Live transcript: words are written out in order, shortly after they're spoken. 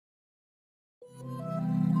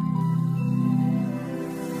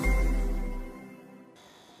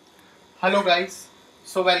Hello guys,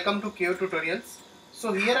 so welcome to KO Tutorials.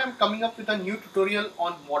 So here I am coming up with a new tutorial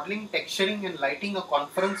on modeling, texturing and lighting a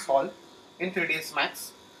conference hall in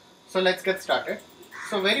 3DsMax. So let's get started.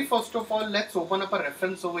 So very first of all, let's open up a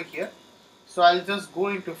reference over here. So I'll just go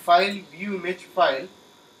into File, View Image File,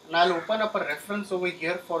 and I'll open up a reference over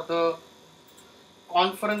here for the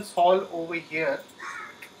conference hall over here.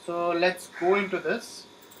 So let's go into this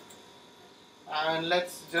and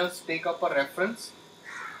let's just take up a reference.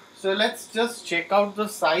 So let's just check out the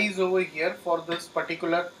size over here for this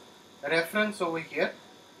particular reference over here.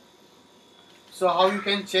 So how you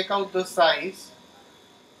can check out the size,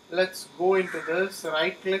 let's go into this,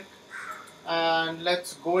 right click and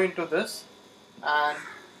let's go into this and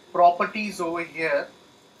properties over here.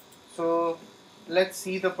 So let's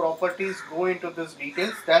see the properties, go into this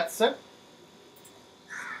details, that's it.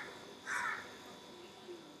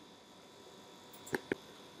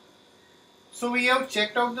 So we have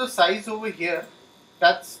checked out the size over here.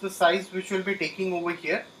 That's the size which we'll be taking over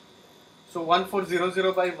here. So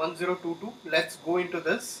 1400 by 1022. Let's go into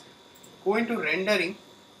this. Go into rendering.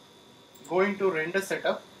 Go into render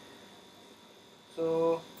setup.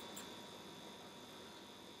 So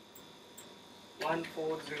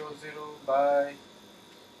 1400 by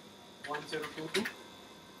 1022.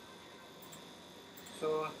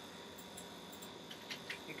 So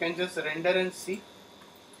you can just render and see.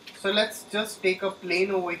 So let's just take a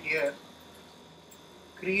plane over here.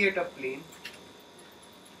 Create a plane.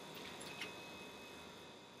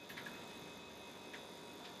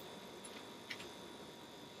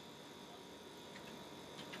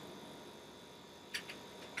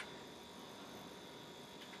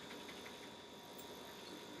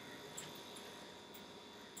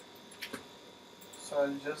 So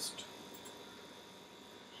I'll just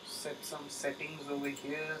set some settings over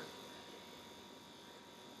here.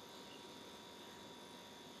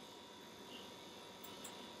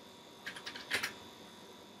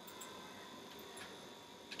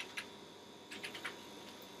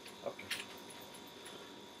 Okay.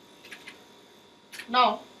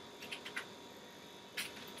 Now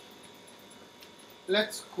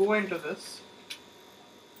let's go into this.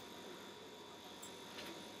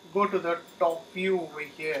 Go to the top view over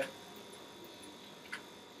here.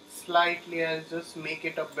 Slightly, I'll just make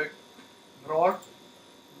it a bit broad.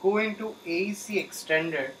 Go into AEC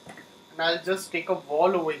extended and I'll just take a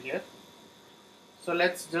wall over here. So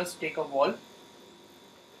let's just take a wall.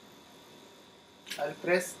 I'll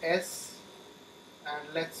press S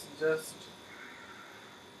and let's just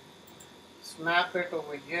snap it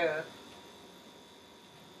over here.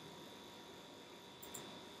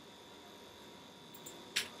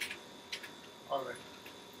 Alright.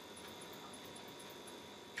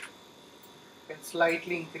 You can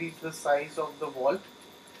slightly increase the size of the wall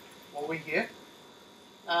over here.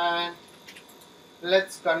 And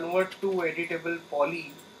let's convert to editable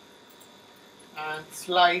poly. And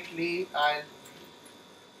slightly I'll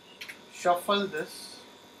shuffle this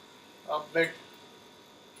a bit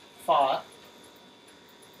far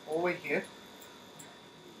over here.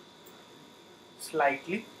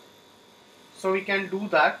 Slightly. So we can do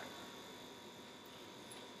that.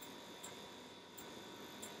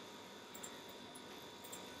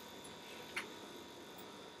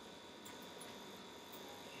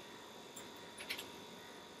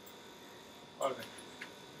 Alright.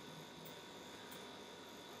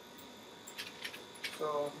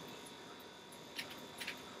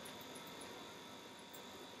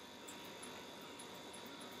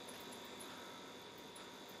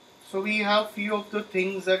 So we have few of the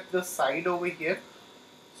things at the side over here.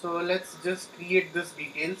 So let's just create this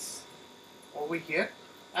details over here.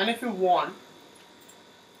 And if you want,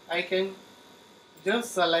 I can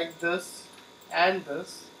just select this and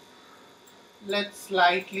this. Let's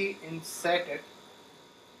slightly insert it.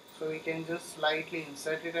 So we can just slightly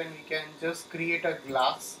insert it and we can just create a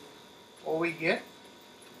glass over here.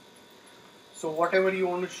 So whatever you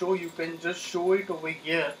want to show, you can just show it over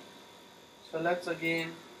here. So let's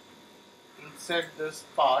again insert this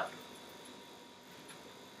part.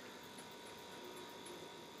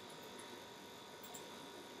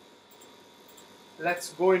 Let's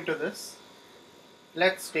go into this.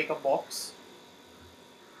 Let's take a box.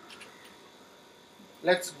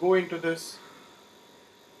 Let's go into this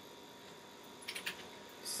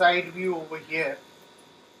side view over here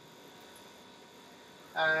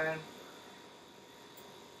and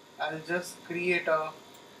I'll just create a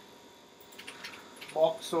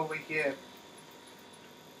box over here.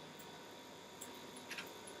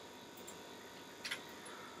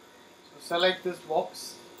 So select this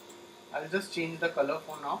box. I'll just change the color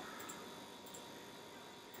for now.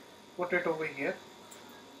 Put it over here.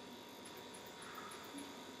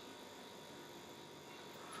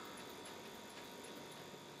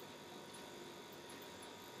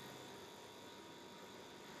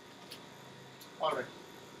 Alright.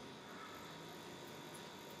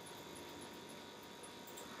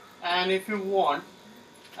 And if you want,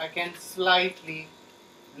 I can slightly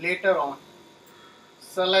later on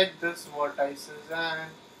select this vertices and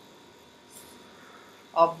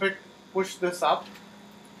a bit push this up.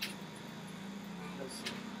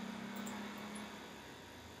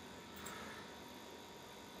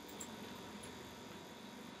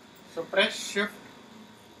 So press shift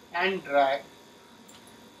and drag.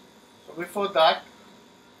 So before that,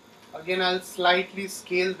 again I'll slightly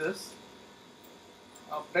scale this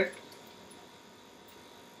a bit.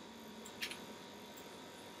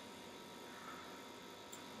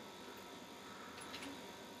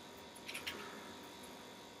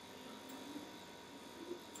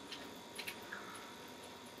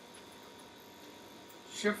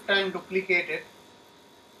 Shift and duplicate it.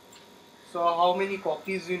 So how many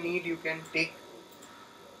copies you need, you can take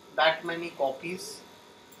that many copies.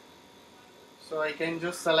 So I can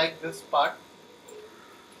just select this part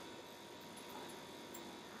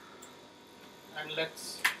and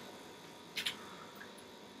let's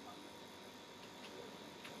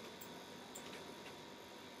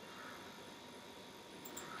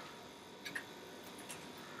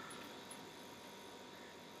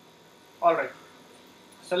alright.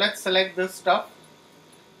 So let's select this stuff,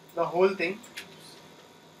 the whole thing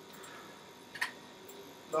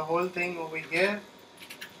over here.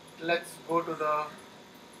 Let's go to the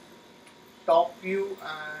top view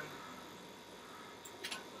and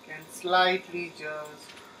can slightly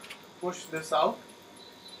just push this out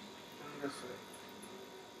in this way.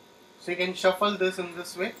 So you can shuffle this in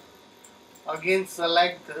this way. Again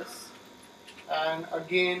select this and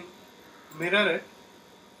again mirror it,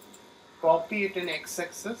 copy it in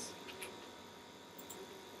x-axis,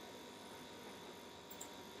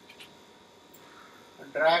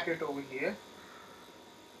 drag it over here.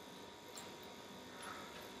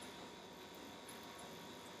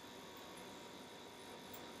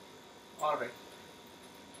 Alright.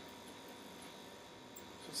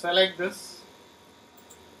 So select this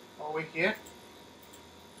over here,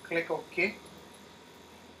 click OK.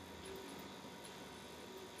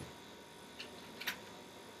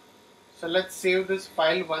 So let's save this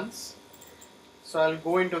file once. So I'll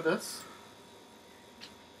go into this.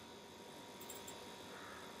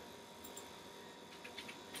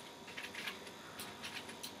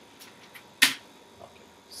 Okay.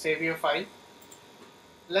 Save your file.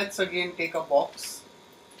 Let's again take a box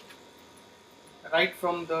right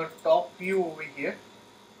from the top view over here.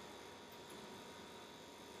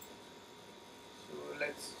 So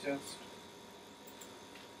let's just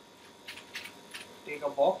take a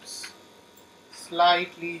box,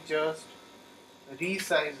 slightly just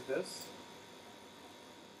resize this,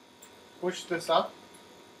 push this up.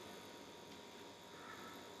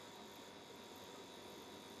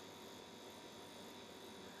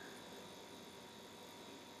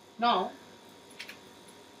 Now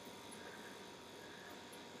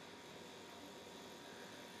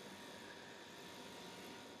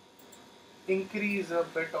increase a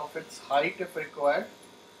bit of its height if required.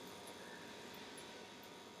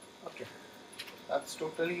 Okay, that's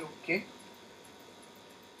totally okay.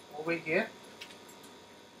 Over here,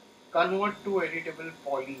 convert to editable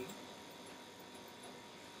poly.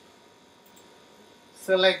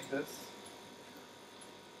 Select this.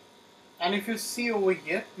 And if you see over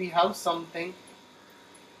here, we have something.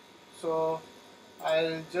 So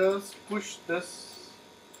I'll just push this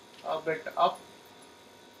a bit up.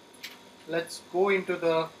 Let's go into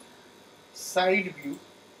the side view.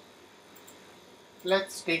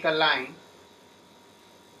 Let's take a line.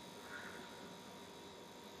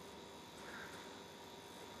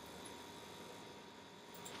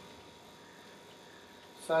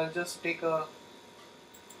 So I'll just take a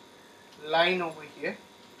line over here.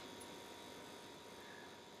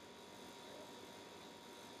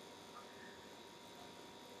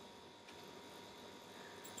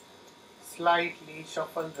 Slightly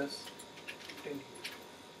shuffle this till here.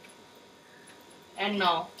 And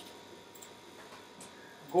now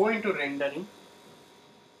go into rendering,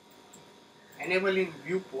 enable in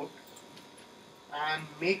viewport and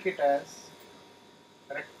make it as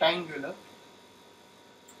rectangular.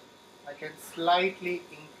 I can slightly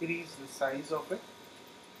increase the size of it.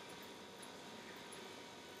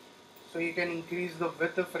 So you can increase the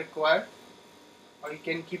width if required, or you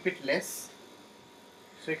can keep it less.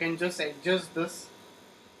 So you can just adjust this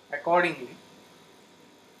accordingly.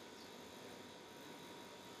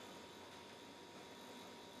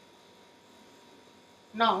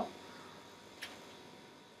 Now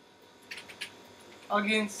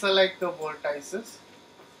again select the vertices,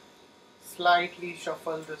 slightly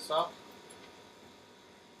shuffle this up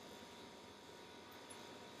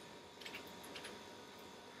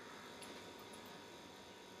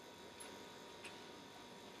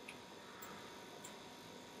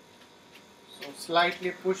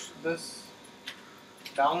slightly push this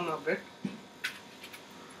down a bit.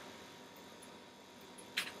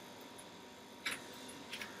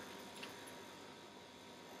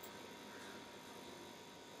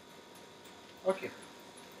 Okay.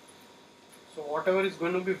 So whatever is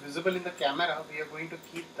going to be visible in the camera, we are going to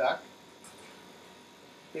keep that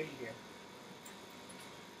till here.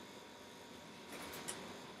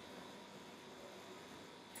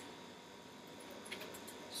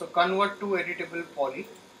 So convert to editable poly.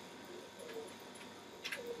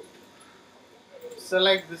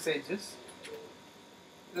 Select these edges.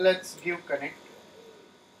 Let's give connect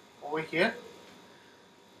over here.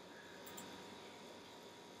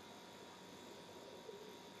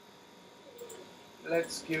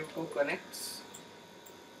 Let's give two connects.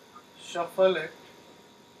 Shuffle it.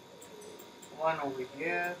 One over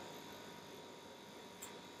here.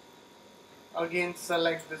 Again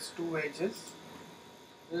select these two edges.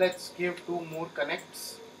 Let's give two more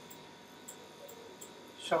connects.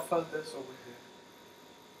 Shuffle this over here.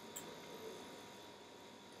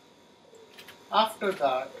 After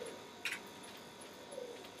that,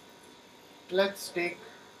 let's take,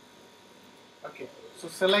 okay, so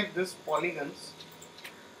select this polygons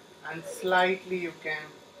and slightly you can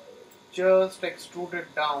just extrude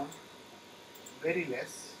it down very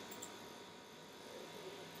less.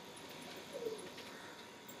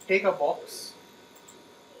 Take a box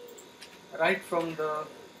right from the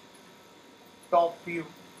top view.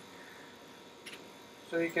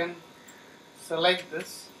 So you can select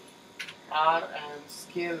this R and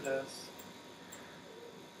scale this.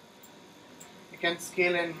 You can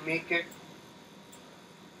scale and make it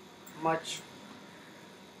much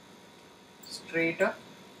straighter.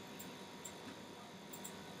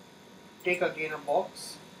 Take again a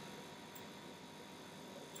box.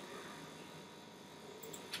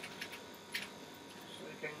 So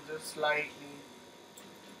you can just slightly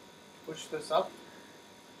push this up.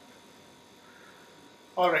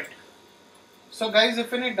 Alright. So guys,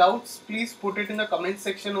 if any doubts, please put it in the comment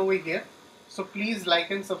section over here. So please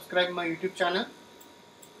like and subscribe my YouTube channel.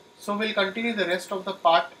 So we'll continue the rest of the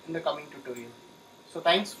part in the coming tutorial. So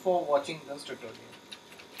thanks for watching this tutorial.